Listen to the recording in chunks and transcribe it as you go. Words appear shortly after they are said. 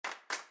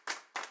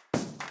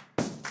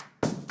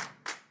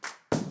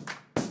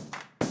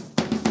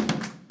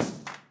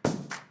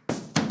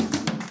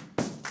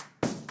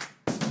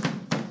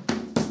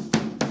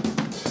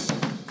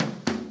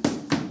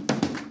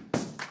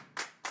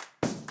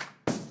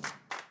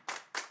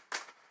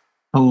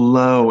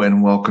Hello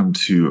and welcome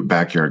to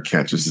Backyard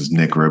Catch. This is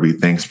Nick Roby.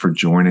 Thanks for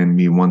joining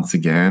me once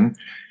again.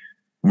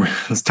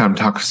 It's time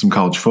to talk some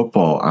college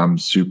football. I'm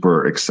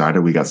super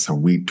excited. We got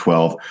some Week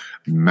 12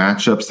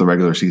 matchups. The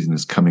regular season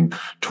is coming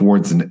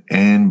towards an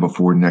end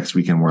before next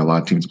weekend, where a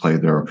lot of teams play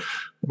their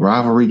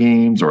rivalry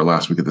games, or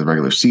last week of the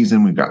regular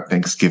season. We've got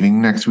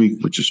Thanksgiving next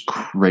week, which is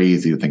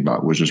crazy to think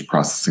about. We're just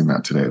processing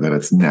that today, that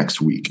it's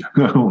next week.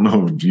 I don't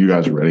know if you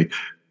guys are ready.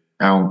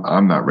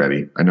 I'm not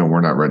ready. I know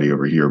we're not ready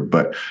over here,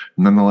 but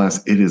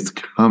nonetheless, it is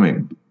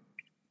coming.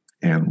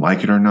 And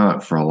like it or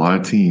not, for a lot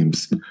of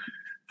teams,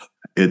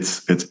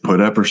 it's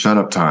put up or shut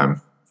up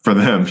time for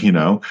them.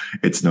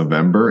 It's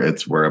November.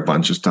 It's where a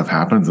bunch of stuff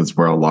happens. It's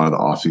where a lot of the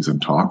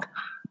offseason talk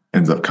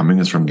ends up coming,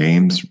 is from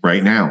games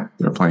right now.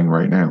 They're playing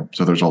right now.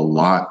 So there's a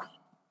lot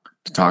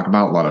to talk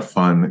about, a lot of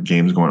fun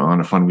games going on,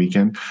 a fun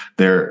weekend.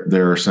 There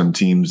are some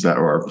teams that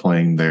are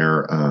playing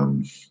their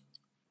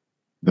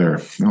I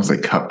don't say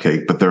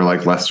cupcake, but they're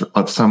like lesser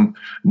of some,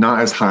 not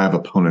as high of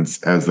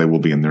opponents as they will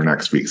be in their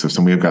next week.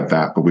 So we've got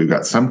that, but we've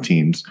got some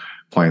teams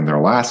playing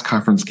their last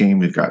conference game.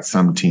 We've got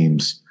some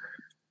teams,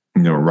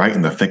 right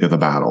in the thick of the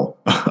battle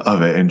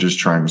of it and just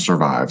trying to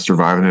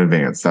survive in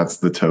advance. That's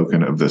the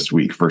token of this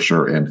week for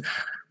sure. And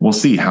we'll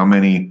see how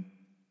many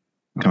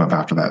come up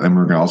after that. And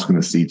we're also going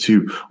to see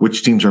too,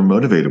 which teams are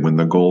motivated when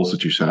the goals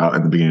that you set out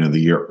at the beginning of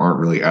the year aren't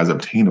really as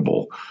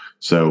obtainable.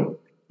 So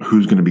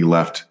who's going to be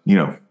left,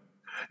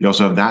 You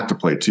also have that to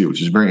play too,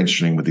 which is very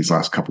interesting with these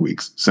last couple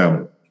weeks.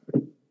 So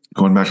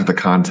going back to the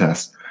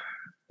contest,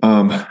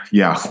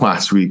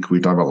 last week we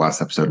talked about, last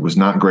episode was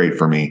not great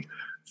for me.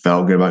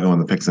 Felt good about going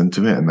the picks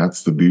into it, and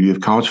that's the beauty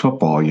of college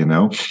football.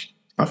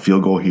 A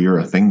field goal here,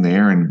 a thing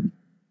there, and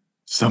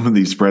some of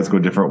these spreads go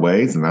different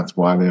ways, and that's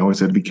why they always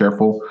say to be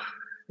careful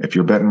if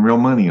you're betting real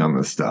money on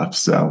this stuff.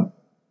 So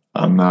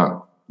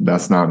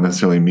that's not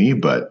necessarily me,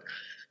 but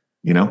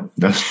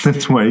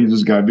that's why you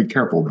just got to be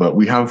careful. But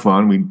we have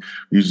fun. We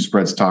use the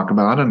spreads to talk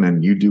about them,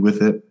 and you do with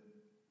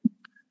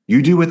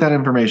that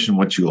information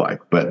what you like.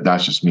 But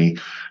that's just me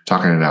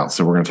talking it out.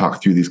 So we're going to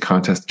talk through these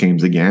contest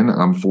games again.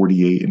 I'm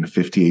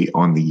 48-58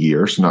 on the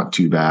year, so not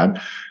too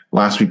bad.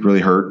 Last week really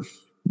hurt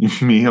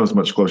me. I was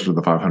much closer to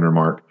the 500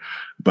 mark,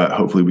 but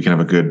hopefully we can have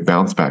a good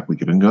bounce back. We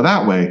can go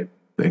that way.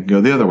 They can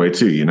go the other way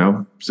too,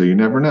 so you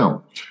never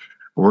know.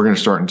 But we're going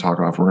to start and talk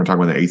about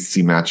the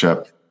ACC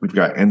matchup. We've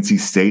got NC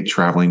State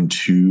traveling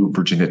to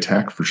Virginia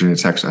Tech. Virginia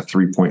Tech's a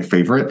 3-point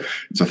favorite.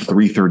 It's a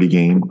 3:30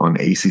 game on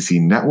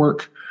ACC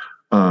Network.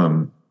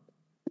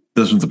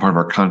 This one's a part of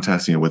our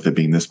contest, with it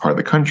being this part of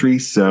the country.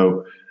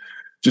 So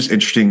just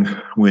interesting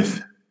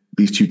with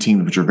these two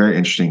teams, which are very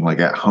interesting. Like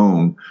at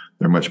home,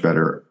 they're much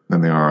better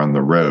than they are on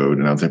the road.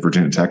 And I'd say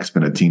Virginia Tech's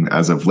been a team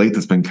as of late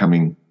that's been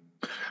coming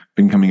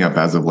up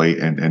as of late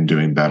and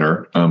doing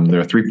better. They're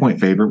a 3-point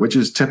favorite, which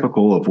is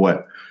typical of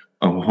what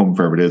a home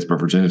favorite is, but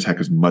Virginia Tech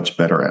is much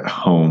better at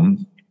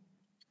home.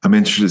 I'm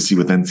interested to see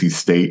with NC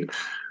State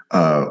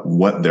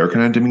what their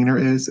kind of demeanor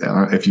is.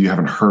 If you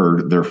haven't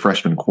heard, their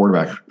freshman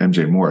quarterback,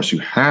 MJ Morris, who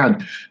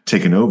had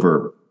taken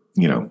over,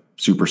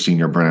 super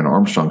senior Brennan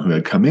Armstrong, who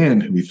had come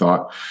in, who we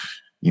thought,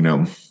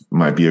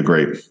 might be a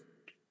great,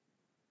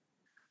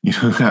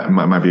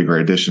 might be a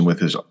great addition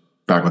with his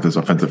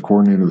offensive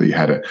coordinator that he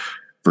had at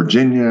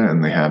Virginia,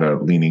 and they had a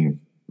leaning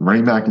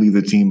running back lead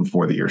the team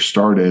before the year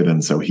started.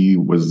 And so he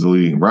was the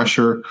leading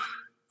rusher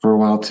for a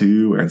while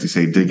too. NC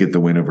State did get the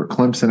win over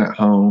Clemson at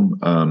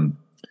home.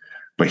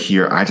 But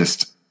here, I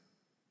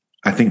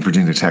think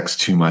Virginia Tech's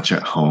too much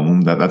at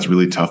home. That's a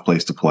really tough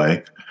place to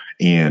play.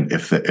 And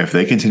if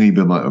they continue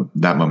to build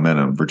that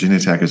momentum, Virginia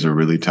Tech is a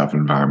really tough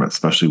environment,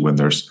 especially when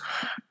there's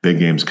big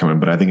games coming.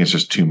 But I think it's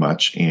just too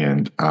much.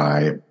 And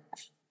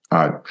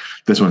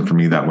this one for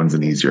me, that one's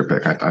an easier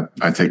pick.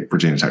 I take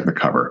Virginia Tech the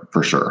cover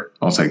for sure.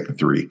 I'll take the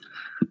 3.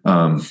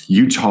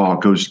 Utah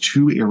goes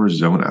to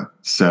Arizona.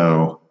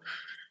 So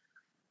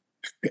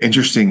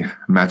interesting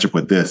matchup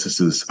with this.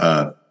 This is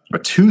a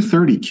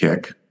 2:30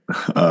 kick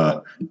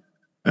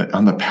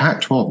on the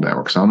Pac-12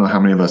 network. So I don't know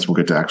how many of us will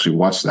get to actually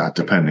watch that,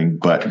 depending.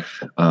 But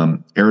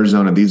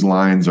Arizona, these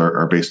lines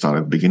are based on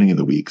the beginning of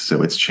the week,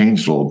 so it's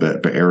changed a little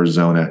bit. But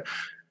Arizona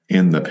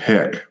in the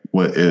pick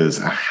is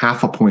a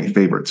 0.5 point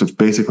favorite. So it's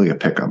basically a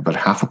pick 'em, but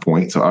 0.5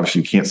 point. So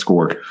obviously you can't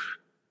score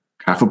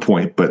 0.5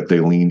 point, but they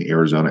lean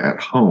Arizona at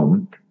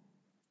home.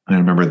 And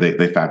remember,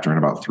 they factor in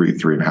about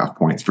 3.5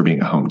 points for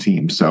being a home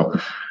team. So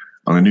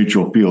on a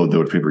neutral field, they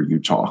would favor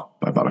Utah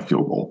by about a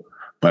field goal.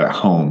 But at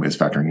home is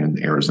factoring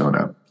in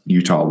Arizona.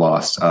 Utah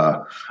lost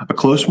a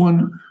close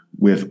one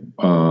with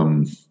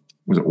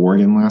was it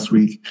Oregon last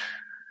week?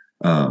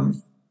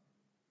 And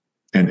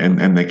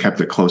they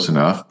kept it close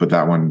enough, but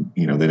that one,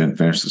 they didn't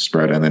finish the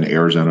spread. And then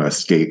Arizona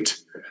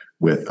escaped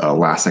with a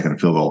last-second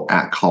field goal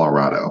at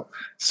Colorado.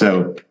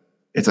 So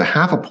it's a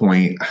 0.5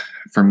 point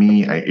for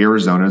me.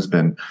 Arizona's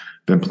been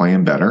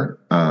playing better,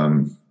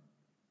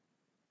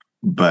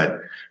 but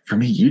for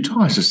me,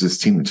 Utah is just this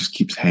team that just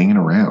keeps hanging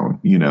around.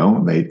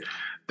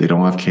 They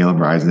don't have Caleb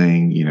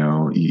Rising.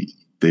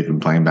 They've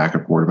been playing back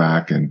at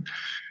quarterback, and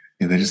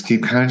they just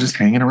keep kind of just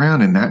hanging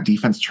around. And that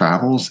defense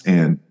travels,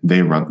 and they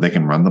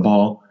can run the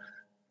ball.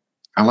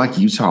 I like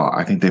Utah.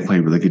 I think they play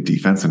really good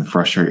defense and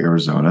frustrate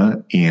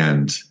Arizona.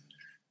 And,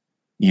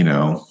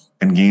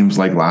 in games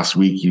like last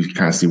week, you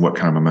kind of see what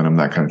kind of momentum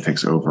that kind of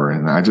takes over.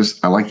 And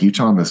I like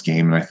Utah in this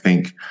game. And I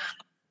think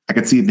I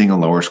could see it being a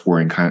lower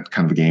scoring kind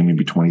of a game,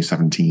 maybe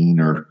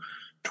 2017 or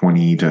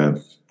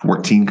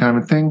 20-14 kind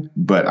of thing.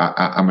 But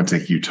I'm going to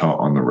take Utah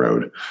on the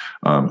road,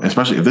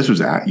 especially if this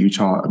was at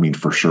Utah. I mean,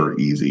 for sure,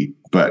 easy.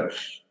 But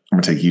I'm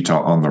going to take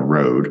Utah on the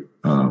road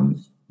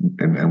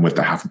and with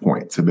the half a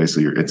point. So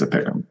basically, it's a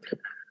pick 'em.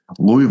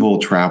 Louisville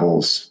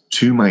travels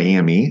to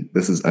Miami.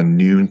 This is a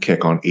noon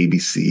kick on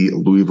ABC.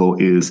 Louisville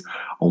is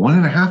a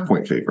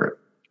 1.5-point favorite.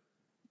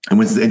 And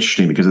which is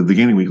interesting because at the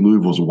beginning of the week,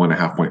 Louisville's a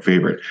 1.5-point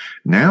favorite.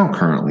 Now,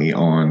 currently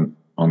on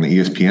the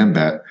ESPN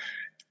bet,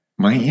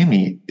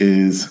 Miami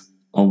is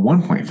a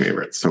 1-point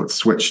favorite. So it's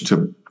switched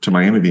to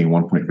Miami being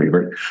 1-point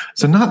favorite.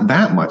 So not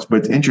that much, but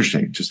it's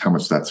interesting just how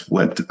much that's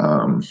flipped.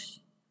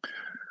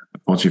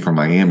 Unfortunately for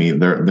Miami,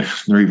 they're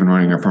even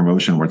running a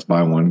promotion where it's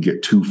buy one,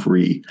 get two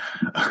free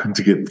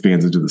to get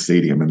fans into the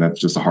stadium. And that's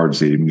just a hard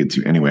stadium to get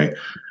to anyway.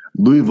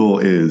 Louisville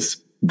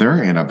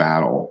they're in a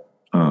battle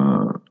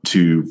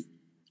to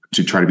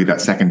try to be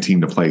that second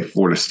team to play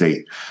Florida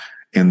State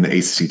in the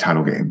ACC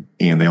title game.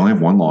 And they only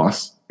have one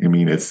loss. I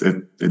mean, I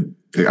kind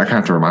of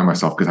have to remind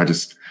myself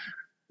because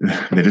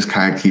they just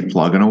kind of keep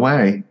plugging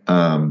away.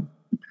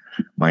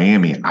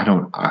 Miami,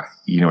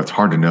 it's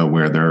hard to know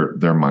where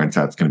their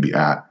mindset's going to be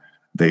at.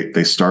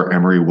 They start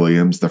Emory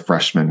Williams, the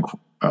freshman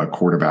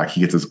quarterback.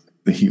 He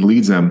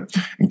leads them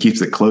and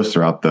keeps it close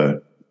throughout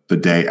the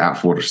day at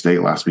Florida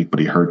State last week, but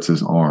he hurts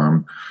his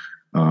arm.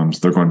 So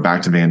they're going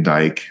back to Van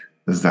Dyke.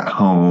 This is at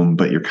home,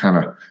 but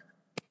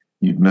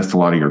you've missed a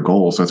lot of your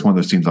goals. So it's one of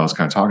those teams I was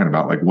kind of talking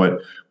about. Like,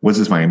 what's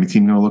this Miami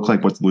team going to look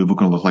like? What's Louisville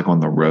going to look like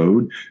on the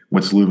road?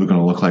 What's Louisville going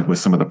to look like with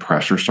some of the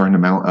pressure starting to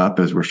mount up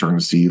as we're starting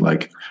to see,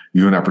 like,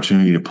 you have an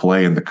opportunity to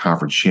play in the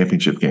conference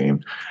championship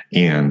game.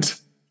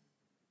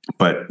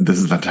 But this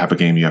is the type of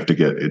game you have to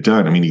get it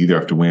done. I mean, you either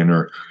have to win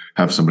or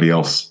have somebody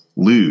else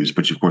lose,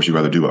 but of course you'd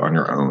rather do it on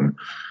your own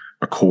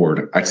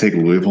accord. I take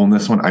Louisville in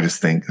this one. I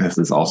just think this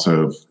is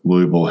also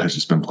Louisville has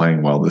just been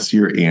playing well this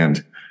year.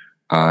 And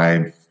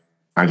I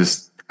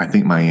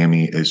think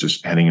Miami is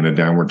just heading in a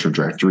downward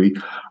trajectory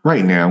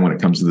right now when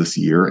it comes to this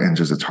year. And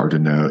just, it's hard to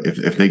know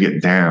if they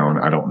get down.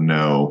 I don't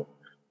know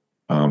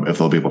if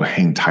they'll be able to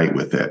hang tight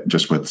with it,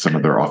 just with some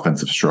of their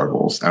offensive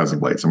struggles as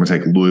of late. So I'm going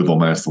to take Louisville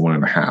minus the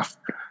 1.5.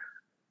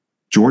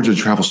 Georgia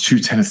travels to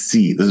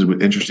Tennessee. This is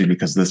interesting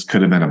because this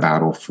could have been a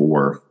battle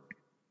for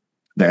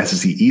the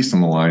SEC East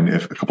on the line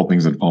if a couple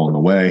things had fallen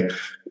away.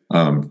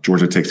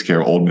 Georgia takes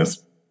care of Ole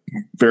Miss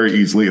very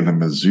easily, and then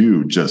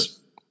Mizzou just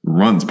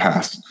runs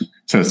past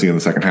Tennessee in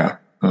the second half.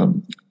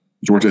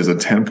 Georgia is a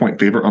 10-point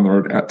favorite on the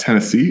road at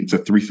Tennessee. It's a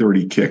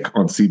 3:30 kick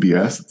on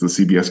CBS. It's the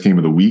CBS game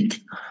of the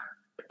week.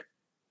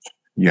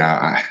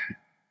 Yeah,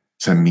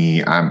 to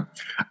me,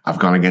 I've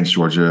gone against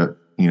Georgia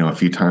a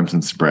few times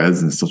in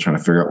spreads and still trying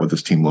to figure out what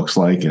this team looks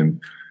like.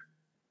 And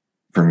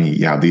for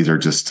me, these are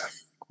just,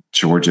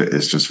 Georgia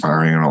is just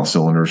firing on all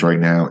cylinders right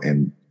now.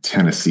 And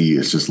Tennessee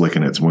is just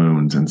licking its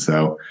wounds. And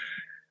so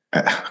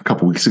a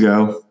couple weeks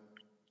ago,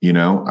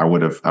 I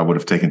would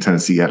have taken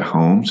Tennessee at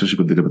home, especially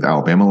what they did with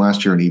Alabama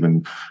last year. And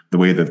even the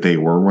way that they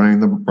were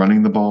running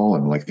the ball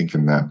and like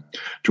thinking that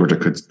Georgia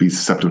could be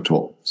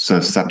susceptible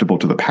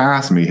to the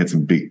pass, maybe hit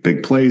some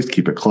big plays,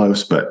 keep it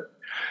close. But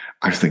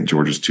I just think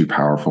Georgia's too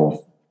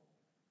powerful.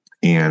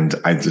 And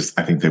I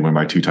think they win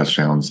by 2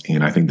 touchdowns,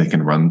 and I think they'll be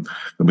able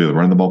to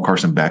run the ball.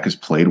 Carson Beck has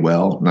played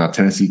well. Now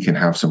Tennessee can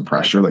have some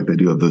pressure, like they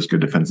do have those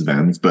good defensive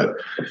ends, but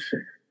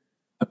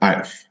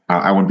I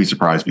wouldn't be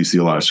surprised if you see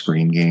a lot of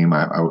screen game.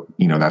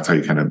 That's how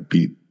you kind of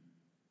beat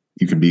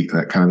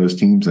that kind of those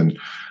teams. And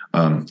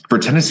for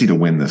Tennessee to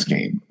win this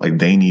game, like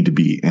they need to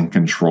be in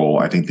control.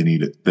 I think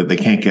they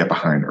can't get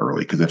behind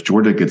early, because if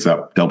Georgia gets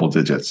up double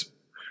digits,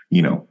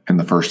 in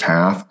the first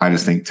half, I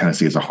just think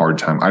Tennessee has a hard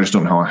time. I just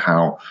don't know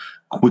how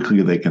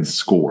quickly they can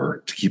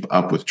score to keep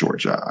up with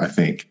Georgia. I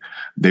think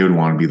they would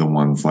want to be the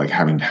ones like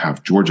having to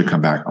have Georgia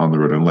come back on the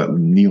road and let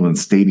Neyland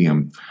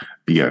Stadium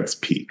be at its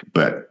peak.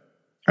 But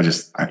I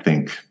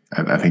think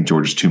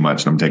Georgia's too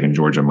much, and I'm taking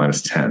Georgia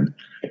minus 10.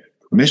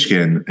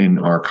 Michigan in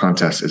our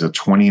contest is a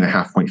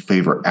 20.5-point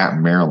favorite at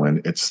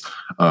Maryland. It's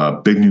a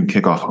big noon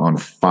kickoff on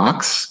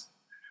Fox.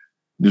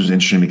 This is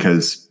interesting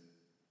because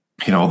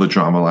all the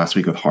drama last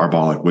week with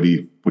Harbaugh, like would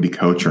he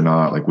coach or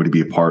not? Like would he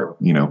be a part?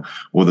 What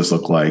would this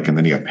look like? And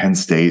then you have Penn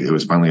State. It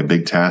was finally a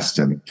big test,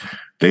 and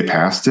they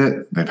passed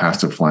it. They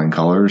passed it flying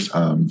colors.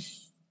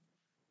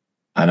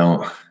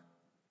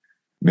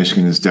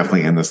 Michigan is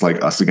definitely in this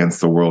like us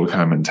against the world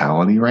kind of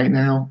mentality right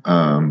now.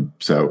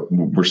 So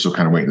we're still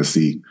kind of waiting to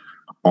see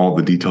all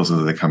the details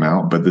as they come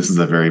out. But this is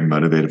a very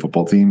motivated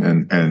football team,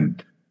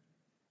 and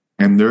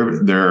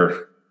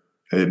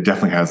it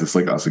definitely has this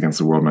like us against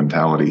the world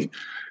mentality.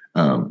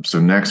 So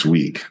next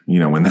week,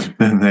 when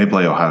they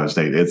play Ohio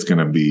State, it's going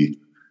to be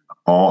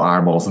all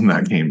eyeballs in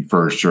that game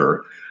for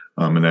sure.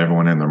 And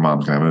everyone and their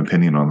mom's going to have an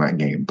opinion on that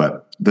game.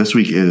 But this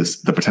week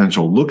is the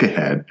potential look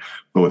ahead.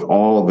 But with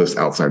all this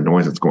outside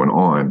noise that's going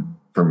on,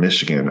 for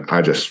Michigan,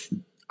 I just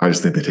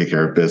think they take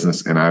care of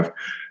business. And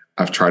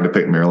I've tried to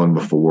pick Maryland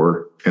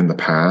before in the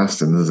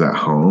past, and this is at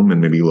home,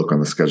 and maybe you look on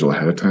the schedule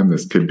ahead of time.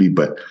 This could be,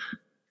 but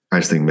I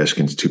just think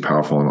Michigan's too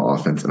powerful on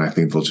offense, and I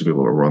think they'll just be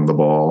able to run the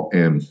ball.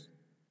 And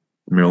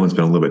Maryland's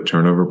been a little bit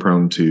turnover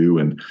prone too,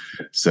 and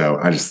so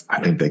I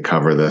think they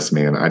cover this,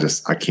 man. I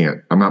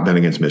can't. I'm not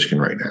betting against Michigan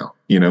right now,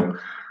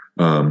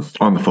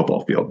 on the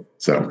football field.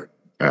 So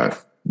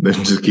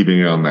just keeping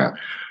it on that.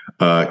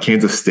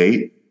 Kansas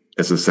State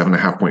is a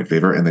 7.5-point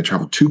favorite, and they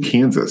travel to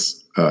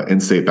Kansas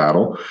in-state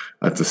battle.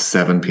 It's a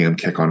 7 p.m.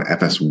 kick on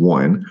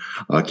FS1.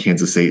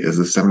 Kansas State is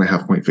a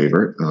 7.5-point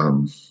favorite.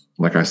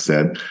 Like I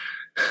said,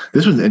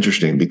 this was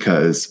interesting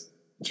because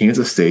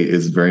Kansas State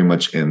is very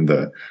much in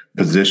the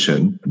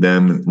position,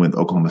 them with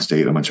Oklahoma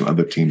State, a bunch of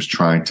other teams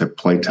trying to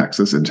play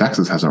Texas, and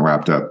Texas hasn't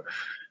wrapped up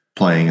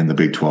playing in the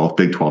Big 12.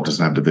 Big 12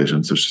 doesn't have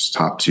divisions, so it's just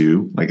top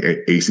two, like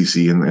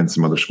ACC and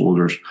some other schools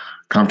or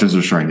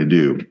conferences are trying to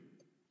do.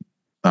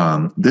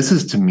 This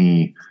is, to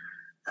me,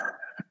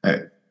 I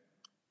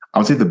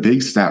would say the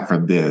big stat for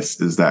this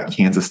is that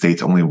Kansas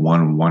State's only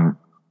won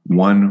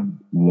one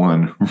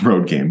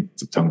road game.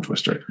 It's a tongue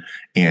twister.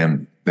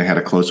 And they had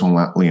a close one,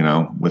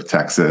 with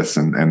Texas,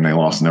 and they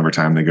lost in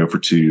overtime. They go for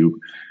 2.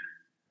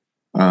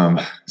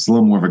 It's a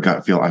little more of a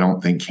gut feel. I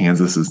don't think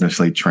Kansas is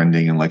necessarily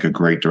trending in like a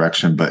great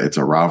direction, but it's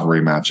a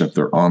rivalry matchup.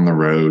 They're on the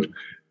road.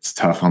 It's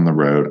tough on the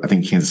road. I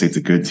think Kansas State's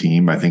a good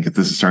team. I think if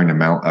this is starting to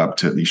mount up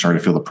to, you're starting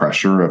to feel the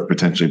pressure of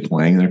potentially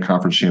playing their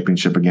conference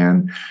championship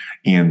again.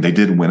 And they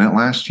did win it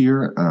last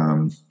year.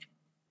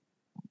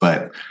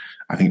 But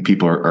I think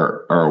people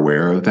are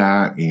aware of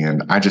that.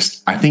 And I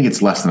think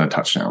it's less than a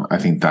touchdown. I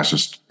think that's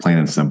just plain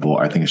and simple.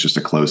 I think it's just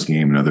a close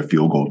game, another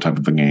field goal type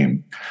of a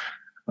game.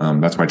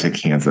 That's why I take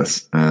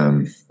Kansas.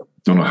 Don't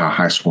know how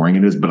high scoring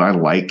it is, but I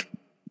like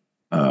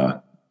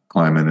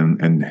Kleiman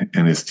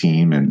and his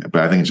team.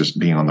 But I think it's just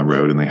being on the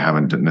road, and they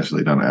haven't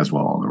necessarily done as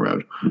well on the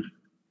road.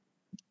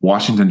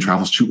 Washington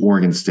travels to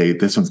Oregon State.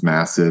 This one's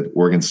massive.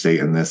 Oregon State,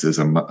 and this is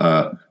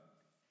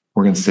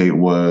Oregon State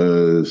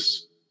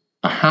was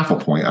a 0.5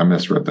 point. I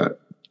misread that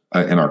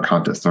in our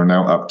contest. They're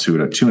now up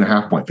to a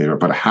 2.5-point favorite,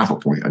 but a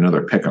 0.5 point,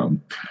 another pick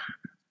 'em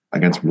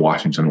against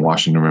Washington.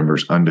 Washington,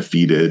 remembers,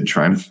 undefeated,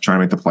 trying to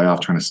make the playoff,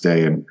 trying to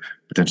stay, and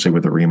potentially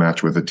with a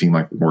rematch with a team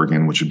like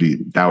Oregon,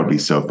 that would be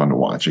so fun to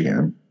watch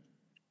again.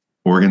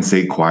 Oregon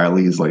State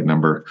quietly is like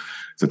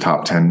it's a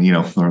top 10,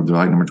 they're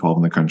like number 12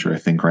 in the country, I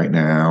think, right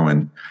now.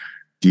 And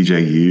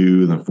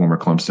DJU, the former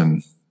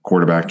Clemson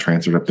quarterback,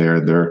 transferred up there.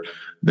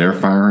 They're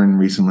firing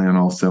recently on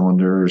all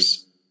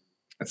cylinders.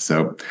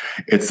 So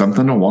it's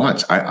something to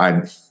watch.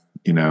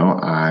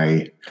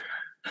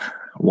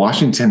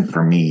 Washington,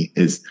 for me,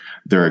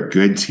 they're a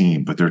good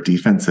team, but their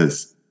defense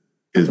is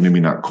maybe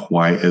not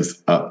quite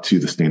as up to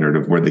the standard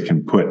of where they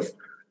can put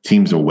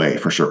teams away.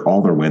 For sure,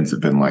 all their wins have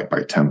been like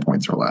by 10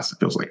 points or less. It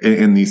feels like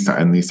in these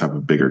type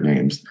of bigger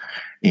games,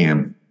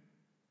 and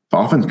the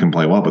offense can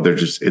play well, but they're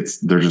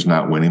just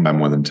not winning by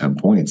more than 10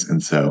 points.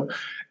 And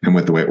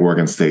with the way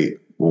Oregon State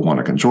will want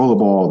to control the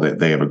ball, that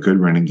they have a good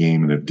running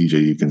game, and if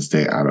DJU can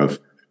stay out of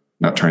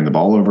not turning the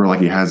ball over like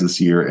he has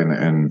this year,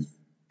 and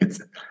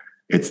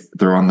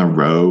they're on the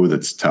road.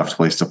 It's a tough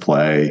place to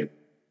play.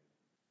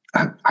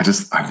 I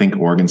think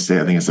Oregon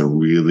State, I think it's a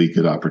really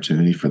good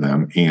opportunity for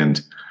them.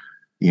 And,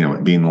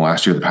 being the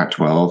last year of the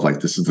Pac-12, like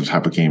this is the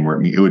type of game where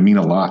it would mean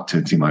a lot to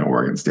a team like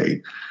Oregon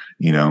State,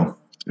 and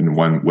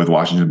with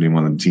Washington being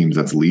one of the teams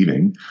that's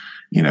leaving,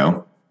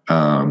 they're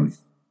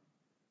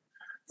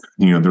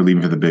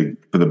leaving for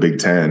the Big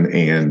Ten,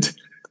 and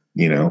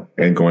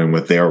going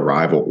with their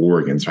rival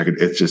Oregon. So I could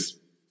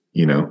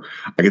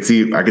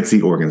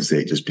see Oregon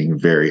State just being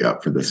very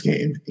up for this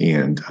game.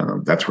 And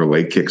that's where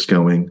Lake Kick's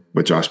going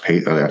with Josh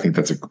Payton. I think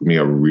that's going to be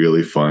a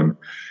really fun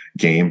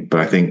game.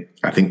 But I think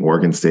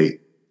Oregon State,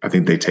 I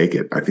think they take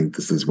it. I think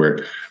this is where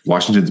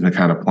Washington's been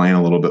kind of playing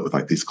a little bit with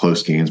like these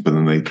close games, but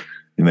then they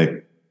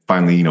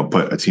finally,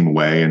 put a team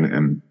away,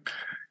 and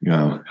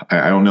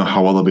I don't know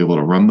how well they'll be able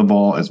to run the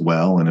ball as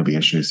well. And it'll be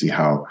interesting to see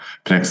how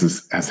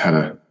Penix has had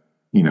a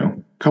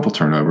couple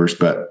turnovers,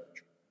 but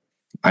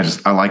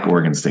I like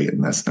Oregon State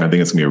in this, and I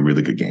think it's gonna be a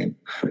really good game.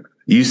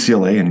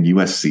 UCLA and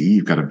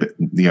USC,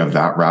 you have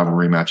that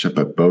rivalry matchup,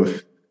 but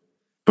both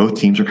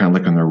teams are kind of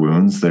licking their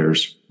wounds.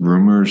 There's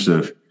rumors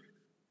of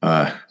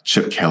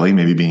Chip Kelly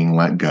maybe being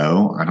let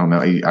go. I don't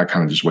know. I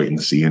kind of just wait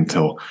and see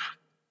until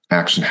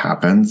action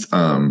happens.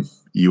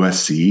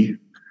 USC,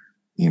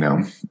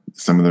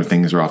 some of their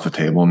things are off the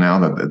table now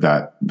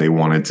that they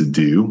wanted to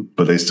do,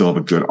 but they still have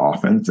a good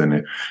offense.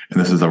 And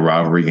this is a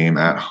rivalry game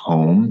at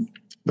home.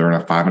 They're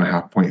in a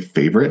 5.5-point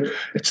favorite.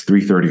 It's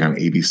 3:30 on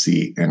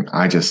ABC. And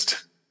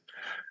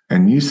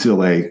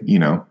UCLA,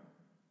 it'd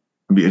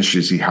be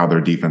interesting to see how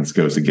their defense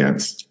goes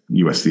against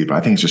USC, but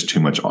I think it's just too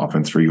much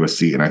offense for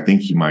USC. And I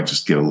think you might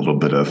just get a little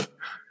bit of,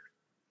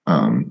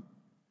 I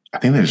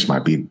think they just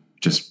might be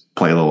just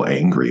play a little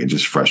angry and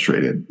just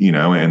frustrated,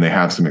 and they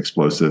have some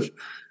explosive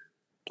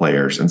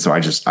players. And so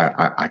I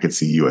could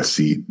see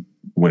USC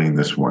winning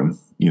this one,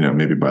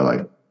 maybe by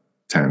like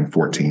 10,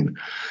 14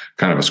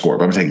 kind of a score,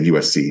 but I'm taking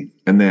USC.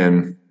 And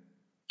then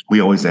we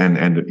always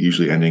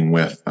usually ending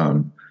with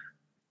our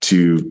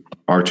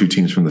two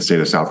teams from the state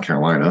of South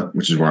Carolina,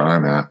 which is where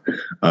I'm at.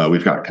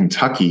 We've got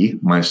Kentucky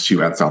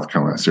 -2 at South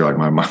Carolina. So you're like,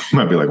 my mom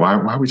might be like, why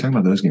are we talking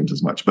about those games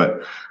as much?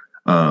 But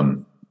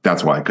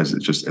that's why, because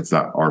it's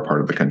that our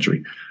part of the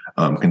country.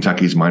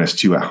 Kentucky's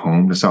 -2 at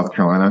home to South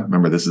Carolina.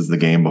 Remember, this is the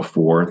game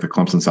before the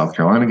Clemson South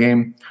Carolina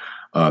game.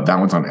 That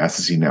one's on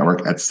SEC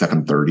Network at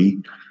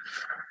 7:30.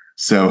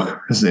 So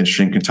this is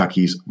interesting.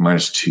 Kentucky's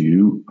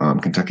 -2.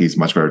 Kentucky's a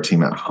much better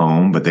team at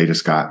home, but they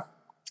just got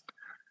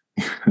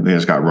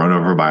run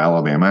over by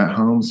Alabama at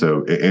home.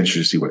 So it's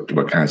interesting to see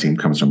what kind of team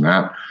comes from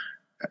that.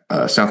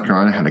 South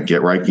Carolina had a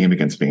get-right game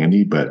against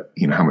Vandy, but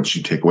how much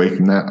you take away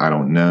from that, I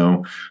don't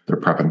know. They're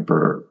prepping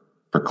for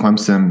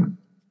Clemson.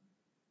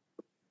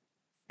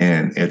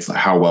 And it's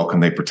how well can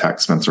they protect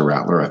Spencer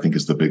Rattler, I think,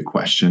 is the big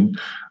question.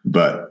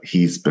 But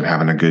he's been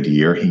having a good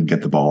year. He can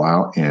get the ball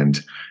out. And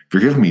if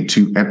you're giving me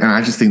two, and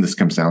I just think this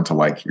comes down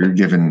to you're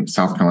giving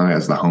South Carolina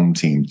as the home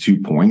team 2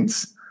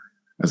 points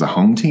as a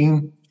home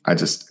team.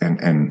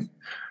 And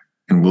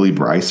Willie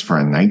Bryce for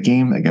a night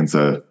game against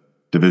a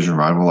division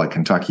rival like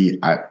Kentucky.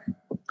 I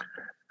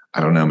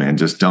don't know, man.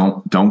 Just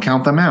don't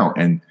count them out.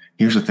 And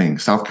here's the thing: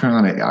 South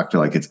Carolina, I feel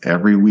like it's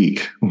every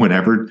week,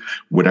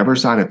 whatever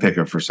side I pick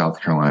up for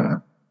South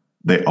Carolina,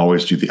 they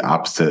always do the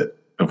opposite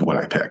of what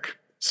I pick.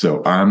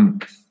 So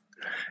and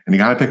you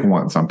got to pick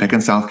one. So I'm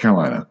picking South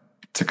Carolina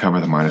to cover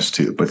the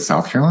 -2. But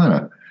South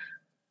Carolina,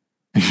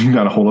 you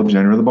got to hold up the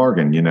end of the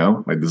bargain.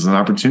 This is an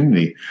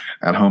opportunity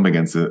at home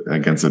against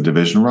a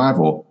division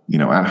rival.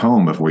 At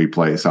home before you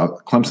play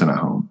Clemson at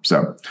home. So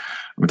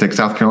I'm gonna take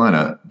South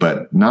Carolina,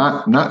 but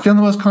not feeling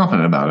the most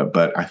confident about it.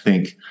 But I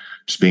think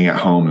just being at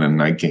home in a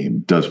night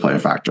game does play a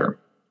factor.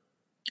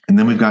 And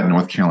then we've got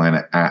North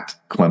Carolina at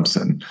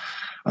Clemson.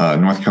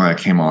 North Carolina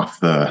came off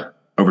the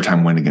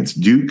overtime win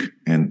against Duke,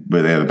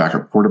 but they have a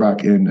backup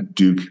quarterback in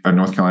Duke.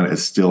 North Carolina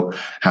still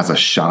has a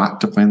shot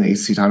to play in the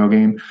ACC title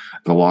game.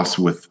 The loss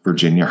with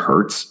Virginia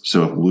hurts.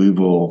 So if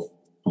Louisville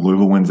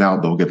wins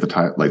out, they'll get the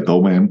title.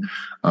 They'll win.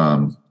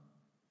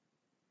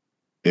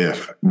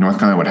 If North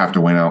Carolina would have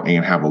to win out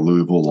and have a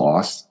Louisville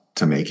loss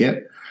to make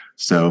it.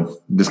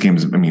 So this game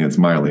is, it's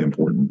mildly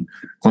important.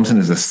 Clemson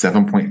is a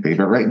 7-point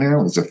favorite right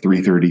now. It's a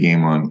 3:30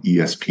 game on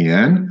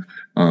ESPN.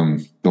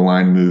 The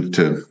line moved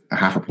to a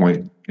half a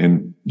point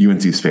in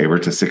UNC's favor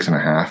to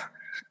 6.5.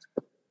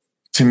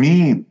 To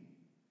me,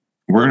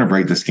 we're going to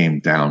break this game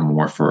down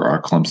more for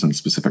our Clemson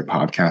specific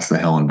podcast, The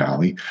Hill and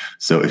Valley.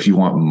 So if you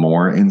want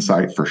more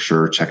insight, for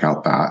sure, check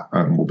out that.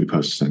 We'll be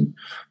posting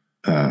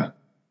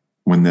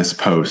when this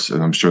posts,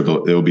 and I'm sure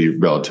it'll be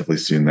relatively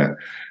soon that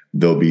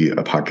there'll be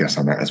a podcast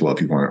on that as well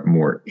if you want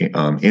more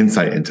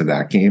insight into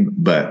that game.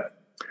 But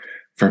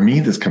for me,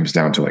 this comes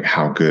down to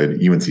how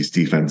good UNC's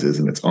defense is,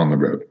 and it's on the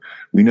road.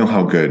 We know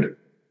how good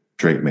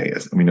Drake May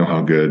is, and we know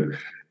how good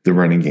the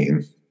running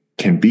game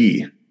can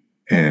be.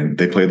 And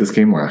they played this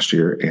game last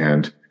year,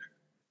 and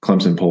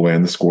Clemson pulled away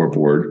on the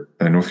scoreboard.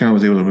 And North Carolina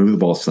was able to move the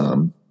ball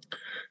some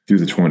through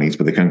the 20s,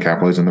 but they couldn't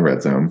capitalize in the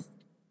red zone.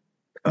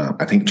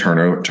 I think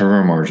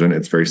turnover margin,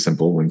 it's very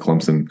simple. When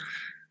Clemson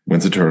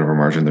wins the turnover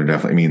margin, they're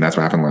definitely, that's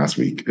what happened last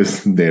week.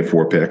 Is they had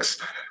 4 picks,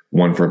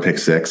 1 for a pick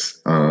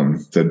 6.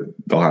 So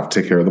they'll have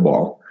to take care of the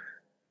ball.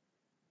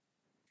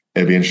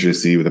 It'd be interesting to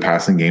see with the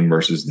passing game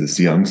versus this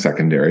young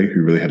secondary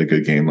who really had a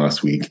good game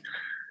last week.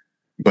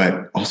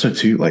 But also,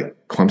 too,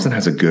 Clemson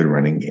has a good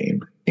running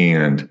game.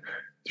 And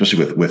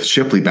especially with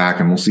Shipley back,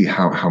 and we'll see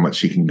how much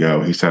he can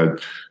go. He's had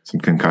some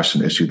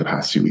concussion issue the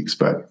past few weeks,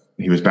 but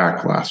he was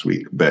back last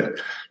week. But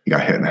he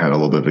got hit in the head a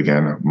little bit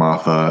again.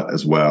 Maffa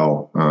as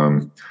well.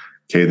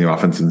 Cade and the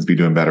offense seems to be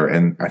doing better.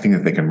 And I think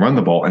that they can run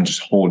the ball and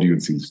just hold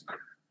UNC's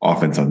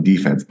offense on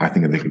defense. I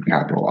think that they can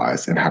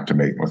capitalize and have to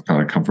make North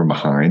Carolina come from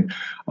behind.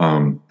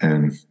 And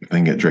if they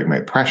can get Drake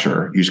May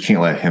pressure, you just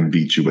can't let him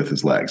beat you with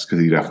his legs, because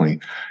he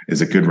definitely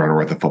is a good runner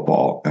with the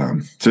football.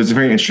 So it's a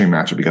very interesting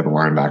matchup. You got the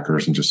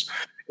linebackers, and just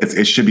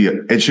it should be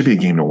a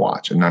game to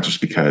watch, and not just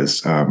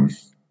because I'm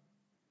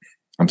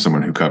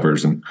someone who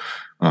covers and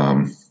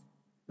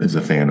is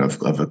a fan of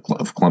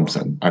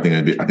Clemson. I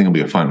think it'll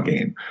be a fun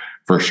game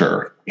for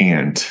sure,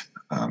 and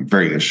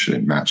very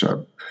interesting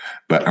matchup.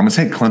 But I'm going to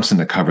take Clemson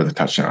to cover the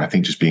touchdown. I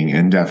think just being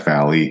in Death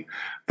Valley,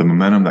 the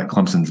momentum that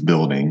Clemson's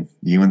building,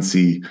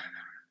 UNC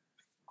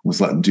was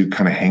letting Duke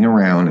kind of hang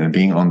around, and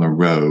being on the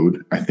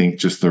road, I think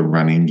just the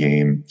running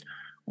game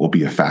will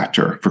be a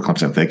factor for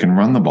Clemson. If they can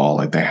run the ball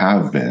like they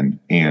have been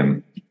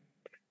and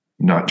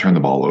not turn the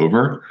ball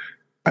over,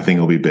 I think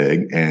it'll be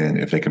big. And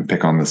if they can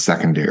pick on the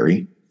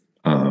secondary,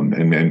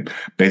 and then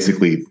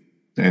basically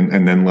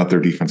and then let their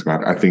defense go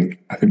out, I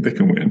think they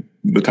can win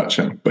the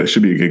touchdown. But it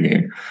should be a good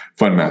game,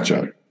 fun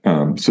matchup.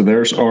 So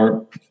there's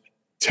our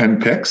 10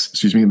 picks.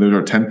 Those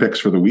are 10 picks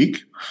for the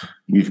week.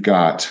 We've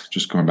got,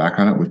 just going back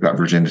on it, we've got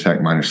Virginia Tech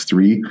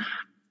 -3,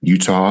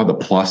 Utah the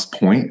plus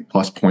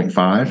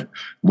 0.5,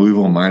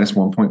 Louisville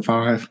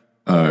 -1.5,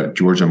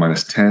 Georgia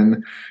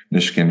 -10,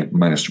 Michigan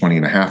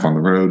 -20.5 on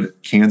the road,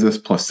 Kansas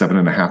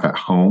 +7.5 at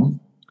home,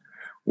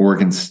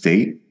 Oregon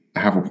State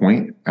 0.5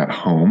 point at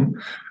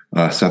home,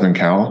 Southern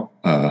Cal,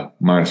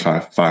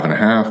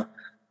 -5.5.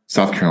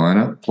 South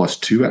Carolina,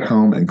 +2 at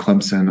home, and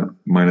Clemson,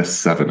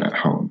 -7 at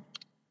home.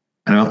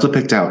 And I also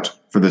picked out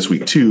for this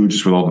week too,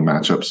 just with all the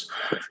matchups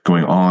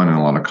going on and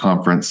a lot of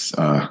conference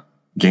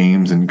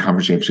games and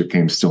conference championship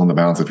games still in the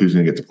balance of who's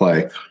going to get to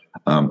play.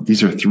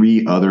 These are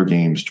 3 other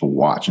games to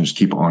watch and just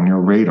keep on your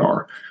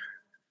radar.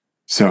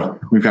 So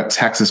we've got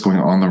Texas going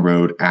on the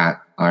road at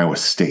Iowa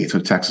State. So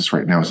Texas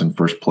right now is in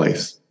first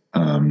place.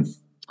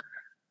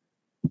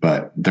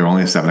 But they're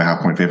only a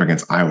 7.5-point favorite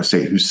against Iowa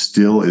State, who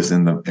still is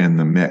in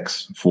the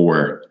mix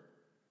for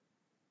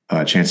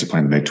a chance to play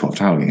in the Big 12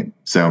 title game.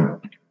 So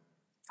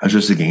it's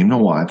just a game to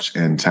watch,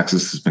 and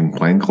Texas has been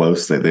playing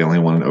close. They only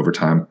won in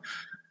overtime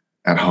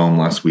at home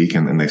last week,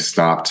 and they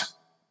stopped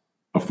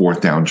a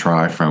 4th down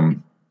try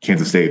from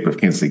Kansas State. But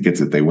if Kansas State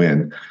gets it, they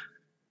win.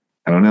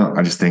 I don't know.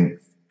 I just think,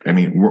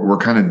 we're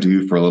kind of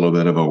due for a little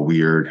bit of a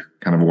weird,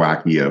 kind of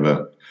wacky of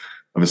a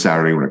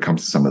Saturday when it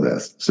comes to some of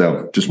this.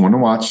 So just one to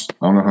watch.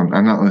 I don't know if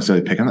I'm not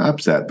necessarily picking the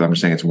upset, but I'm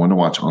just saying it's one to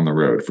watch on the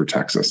road for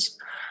Texas,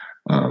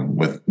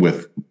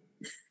 with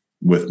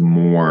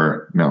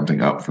more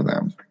mounting up for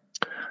them.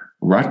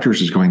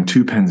 Rutgers is going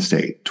to Penn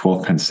State,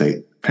 12 Penn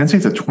State. Penn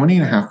State's a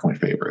 20.5-point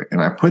favorite.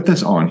 And I put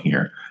this on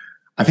here.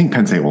 I think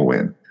Penn State will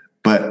win.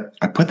 But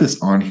I put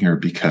this on here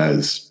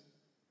because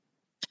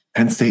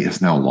Penn State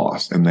is now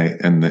lost. And they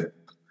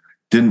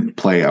didn't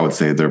play, I would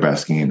say, their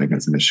best game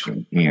against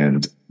Michigan.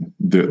 And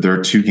their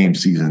 2-game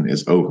season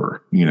is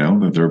over.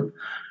 They're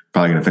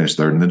probably going to finish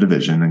 3rd in the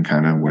division and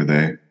kind of where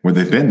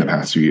they've been the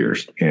past few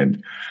years.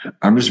 And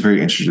I'm just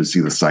very interested to see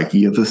the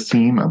psyche of this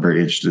team. I'm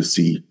very interested to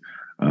see,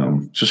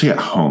 especially at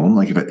home,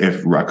 like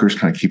if Rutgers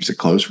kind of keeps it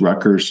close.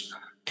 Rutgers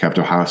kept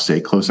Ohio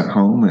State close at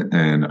home,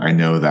 and I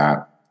know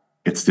that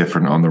it's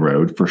different on the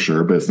road for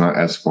sure, but it's not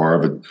as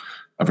far of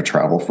a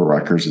travel for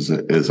Rutgers as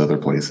it is other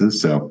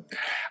places. So,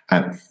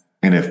 and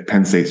if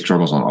Penn State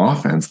struggles on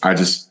offense, I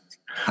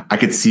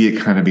could see it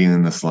kind of being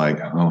in this like,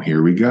 oh,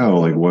 here we go.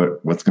 Like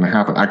what's going to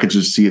happen? I could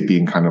just see it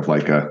being kind of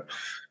like an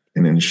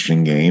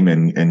interesting game.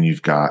 And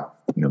you've got,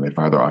 they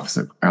fire their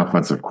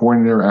offensive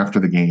coordinator after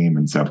the game.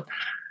 And so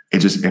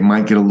it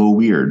might get a little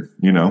weird,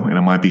 and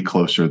it might be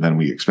closer than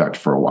we expect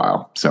for a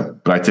while. So,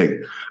 but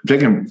I'm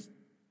taking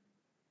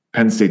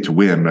Penn State to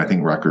win, but I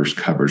think Rutgers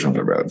covers on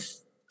the road.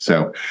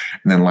 So,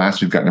 and then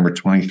last we've got number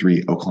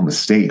 23, Oklahoma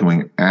State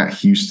going at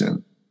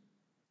Houston.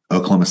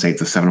 Oklahoma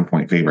State's a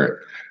 7-point favorite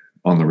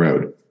on the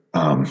road.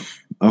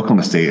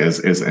 Oklahoma State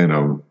is in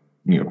a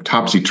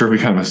topsy-turvy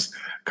kind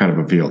of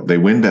a field. They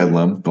win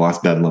Bedlam, the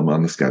last Bedlam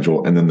on the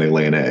schedule, and then they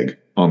lay an egg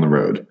on the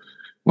road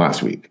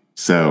last week.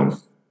 So,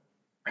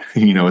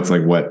 it's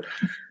like what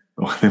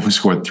they only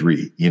scored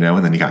 3,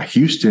 and then you got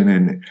Houston,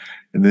 and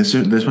this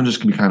one just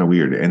can be kind of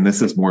weird. And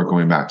this is more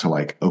going back to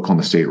like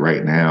Oklahoma State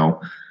right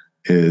now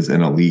is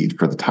in a lead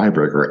for the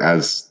tiebreaker,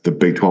 as the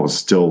Big 12 is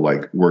still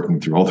like working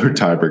through all their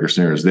tiebreaker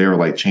scenarios. They were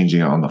like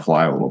changing it on the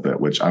fly a little bit,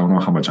 which I don't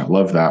know how much I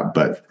love that,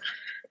 but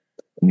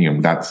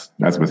that's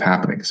what's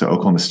happening. So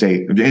Oklahoma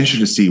State, I'm interested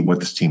to see what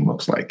this team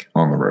looks like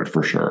on the road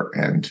for sure.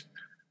 And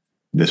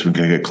this one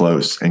could get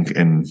close,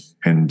 and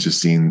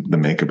just seeing the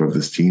makeup of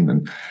this team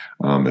and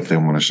if they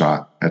want a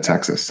shot at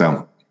Texas.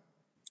 So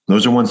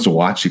those are ones to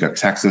watch. You got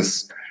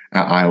Texas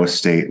at Iowa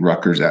State,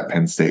 Rutgers at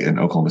Penn State, and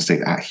Oklahoma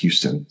State at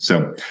Houston.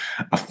 So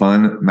a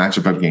fun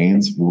matchup of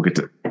games. We'll get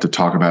to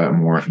talk about it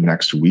more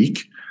next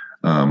week.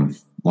 A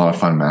lot of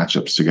fun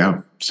matchups to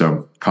go.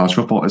 So college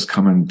football is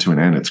coming to an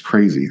end. It's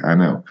crazy, I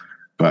know,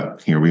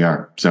 but here we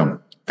are.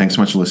 So thanks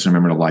so much for listening.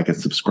 Remember to like and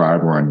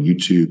subscribe. We're on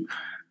YouTube,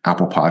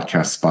 Apple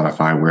Podcasts,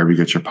 Spotify, wherever you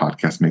get your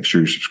podcasts. Make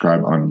sure you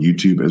subscribe on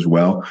YouTube as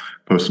well.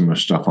 Posting more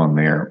stuff on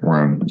there.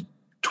 We're on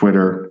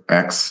Twitter,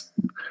 X,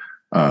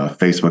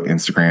 Facebook,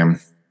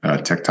 Instagram,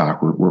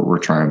 TikTok. We're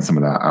trying some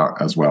of that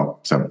out as well.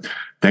 So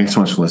thanks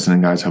so much for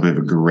listening, guys. Hope you have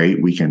a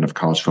great weekend of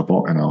college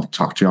football, and I'll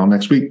talk to you all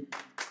next week.